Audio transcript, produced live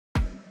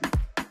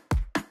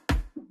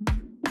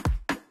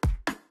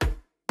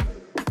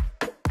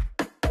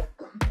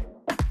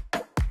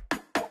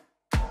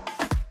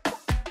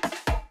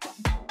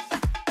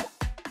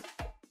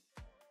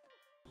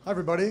Hi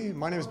everybody,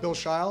 my name is Bill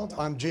Schild.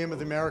 I'm GM of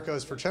the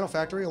Americas for Channel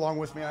Factory. Along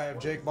with me I have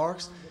Jake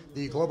Marx,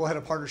 the Global Head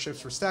of Partnerships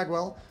for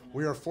Stagwell.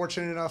 We are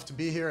fortunate enough to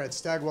be here at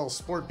Stagwell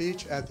Sport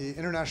Beach at the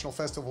International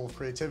Festival of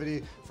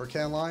Creativity for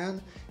Cannes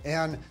Lion.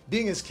 And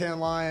being as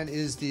Cannes Lion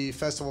is the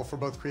festival for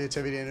both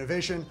creativity and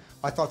innovation,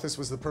 I thought this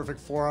was the perfect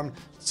forum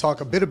to talk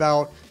a bit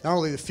about not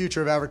only the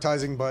future of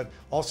advertising, but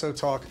also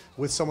talk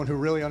with someone who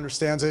really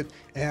understands it.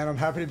 And I'm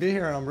happy to be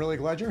here, and I'm really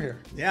glad you're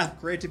here. Yeah,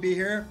 great to be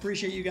here.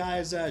 Appreciate you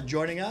guys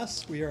joining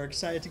us. We are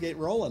excited to get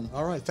rolling.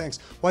 All right, thanks.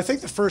 Well, I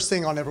think the first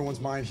thing on everyone's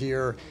mind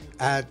here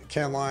at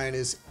Cannes Lion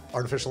is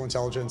artificial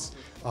intelligence.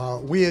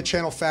 We at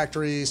Channel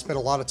Factory spent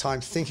a lot of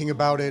time thinking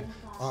about it,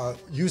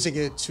 using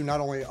it to not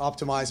only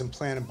optimize and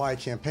plan and buy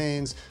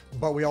campaigns,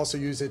 but we also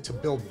use it to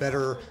build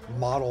better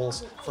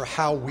models for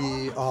how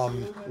we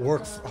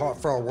work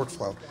for our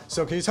workflow.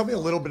 So can you tell me a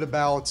little bit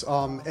about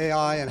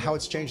AI and how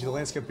it's changing the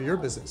landscape of your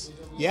business?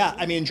 Yeah,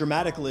 I mean,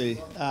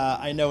 dramatically.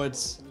 I know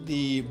it's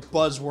the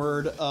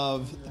buzzword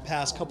of the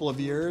past couple of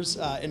years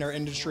in our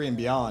industry and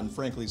beyond,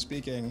 frankly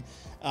speaking.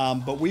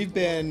 But we've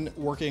been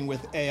working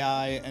with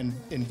AI and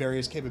in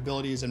various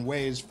capabilities and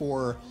ways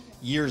for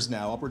years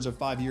now, upwards of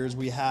 5 years.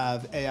 We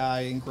have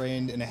AI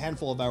ingrained in a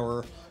handful of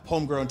our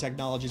homegrown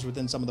technologies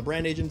within some of the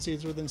brand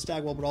agencies within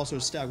Stagwell, but also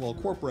Stagwell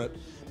Corporate.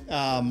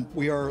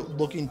 We are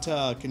looking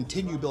to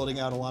continue building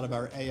out a lot of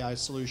our AI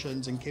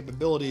solutions and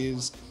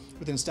capabilities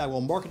within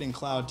Stagwell Marketing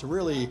Cloud to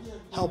really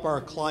help our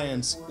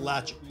clients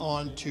latch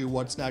on to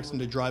what's next and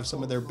to drive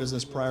some of their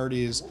business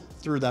priorities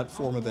through that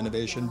form of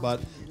innovation. But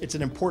it's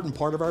an important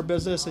part of our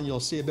business, and you'll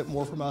see a bit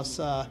more from us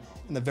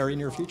in the very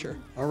near future.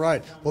 All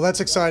right. Well, that's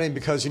exciting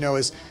because, you know,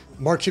 as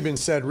Mark Cuban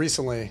said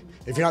recently,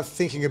 if you're not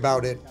thinking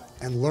about it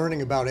and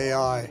learning about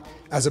AI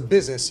as a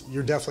business,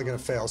 you're definitely going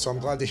to fail. So I'm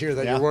glad to hear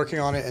that you're working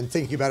on it and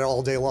thinking about it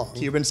all day long.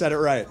 Cuban said it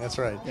right. That's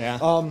right. Yeah.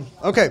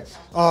 Okay.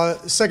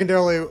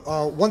 Secondarily,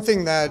 one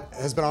thing that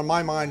has been on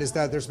my mind is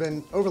that there's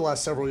been, over the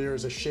last several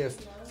years, a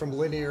shift from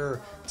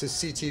linear to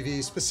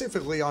CTV,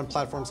 specifically on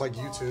platforms like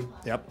YouTube.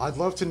 Yep. I'd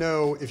love to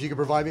know if you could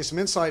provide me some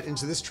insight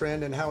into this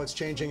trend and how it's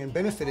changing and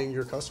benefiting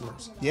your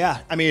customers. Yeah,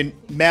 I mean,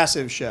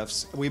 massive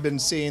shifts. We've been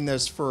seeing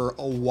this for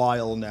a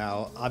while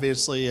now.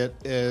 Obviously, it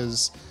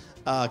is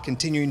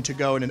continuing to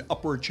go in an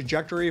upward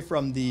trajectory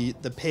from the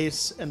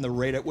pace and the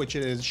rate at which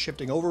it is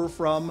shifting over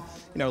from,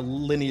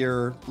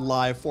 linear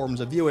live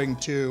forms of viewing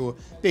to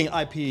being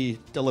IP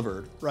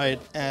delivered, right?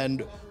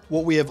 And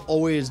what we have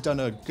always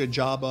done a good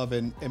job of,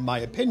 in my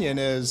opinion,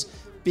 is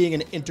being an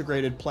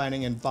integrated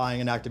planning and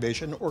buying and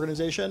activation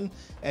organization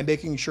and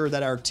making sure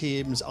that our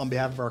teams on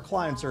behalf of our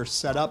clients are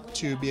set up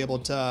to be able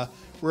to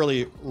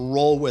really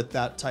roll with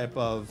that type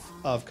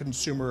of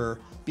consumer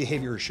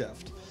behavior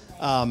shift.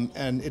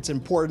 And it's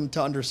important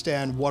to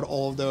understand what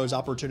all of those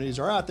opportunities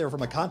are out there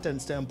from a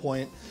content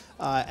standpoint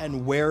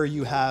and where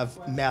you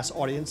have mass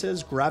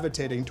audiences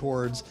gravitating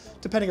towards,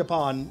 depending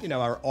upon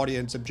our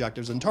audience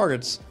objectives and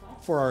targets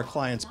for our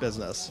client's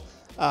business.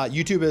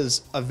 YouTube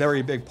is a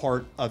very big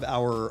part of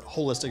our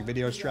holistic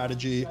video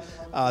strategy.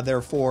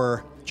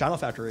 Therefore, Channel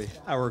Factory,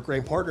 our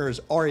great partners,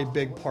 are a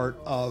big part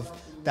of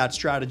that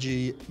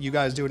strategy. You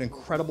guys do an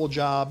incredible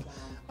job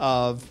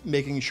of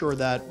making sure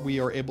that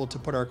we are able to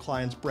put our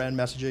clients' brand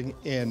messaging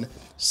in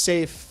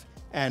safe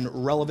and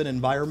relevant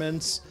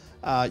environments.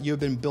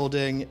 You've been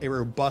building a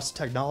robust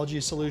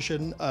technology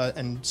solution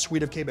and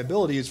suite of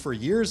capabilities for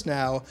years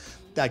now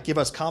that give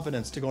us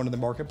confidence to go into the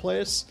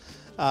marketplace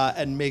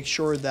and make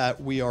sure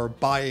that we are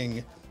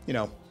buying,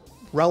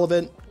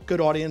 relevant,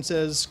 good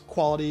audiences,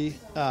 quality,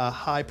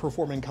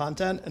 high-performing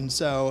content. And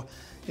so,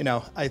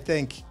 I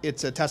think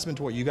it's a testament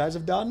to what you guys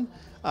have done.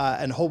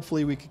 And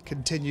hopefully we can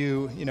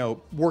continue,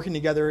 working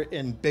together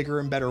in bigger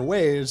and better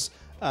ways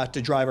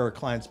to drive our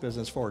clients'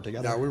 business forward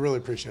together. Yeah, we really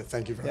appreciate it.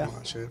 Thank you very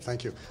much.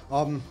 Thank you.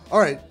 All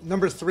right,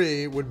 number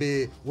 3 would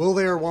be, will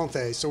they or won't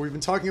they? So we've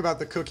been talking about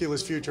the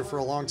cookieless future for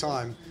a long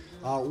time.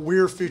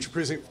 We're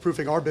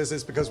future-proofing our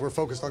business because we're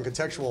focused on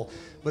contextual.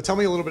 But tell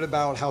me a little bit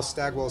about how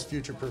Stagwell is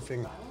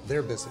future-proofing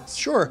their business.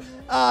 Sure.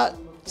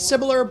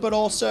 Similar, but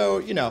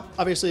also,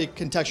 obviously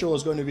contextual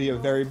is going to be a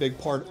very big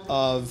part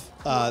of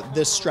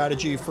this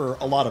strategy for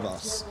a lot of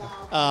us.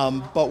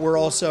 But we're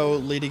also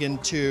leading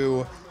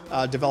into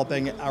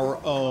developing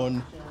our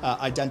own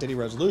identity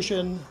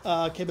resolution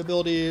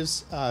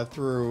capabilities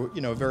through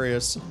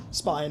various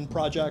spine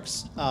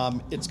projects.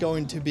 It's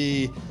going to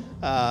be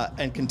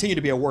and continue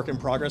to be a work in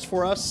progress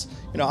for us.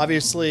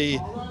 Obviously,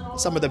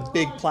 some of the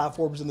big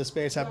platforms in the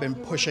space have been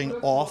pushing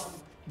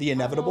off the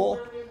inevitable.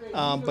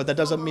 But that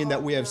doesn't mean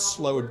that we have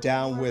slowed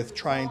down with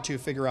trying to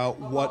figure out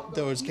what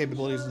those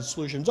capabilities and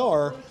solutions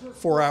are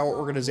for our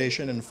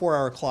organization and for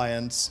our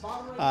clients.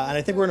 And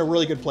I think we're in a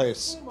really good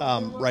place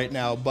right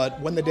now.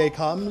 But when the day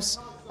comes,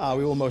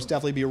 we will most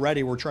definitely be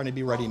ready. We're trying to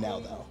be ready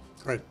now, though.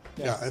 Great.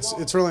 Yeah,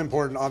 it's really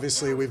important.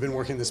 Obviously, we've been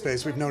working in this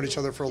space. We've known each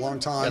other for a long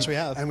time. Yes, we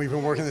have. And we've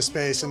been working in this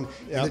space. And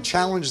the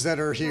challenges that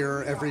are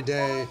here every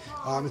day,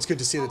 it's good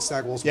to see that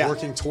Stagwell's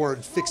working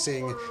toward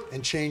fixing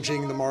and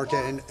changing the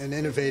market and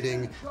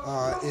innovating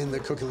in the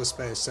cookieless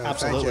space. So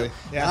absolutely. Thank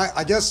you. Yeah.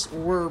 I guess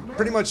we're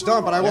pretty much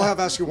done, but I will have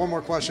to ask you one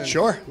more question.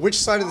 Sure. Which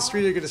side of the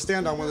street are you going to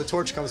stand on when the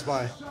torch comes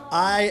by?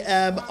 I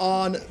am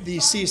on the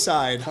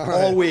seaside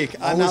all week.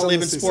 I'm not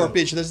leaving Sport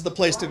Beach. This is the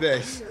place to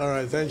be. All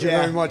right. Thank you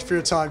very much for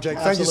your time, Jake.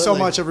 Thank you so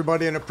much,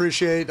 everybody, and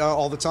appreciate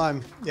all the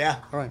time. Yeah.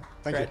 All right.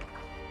 Thank you.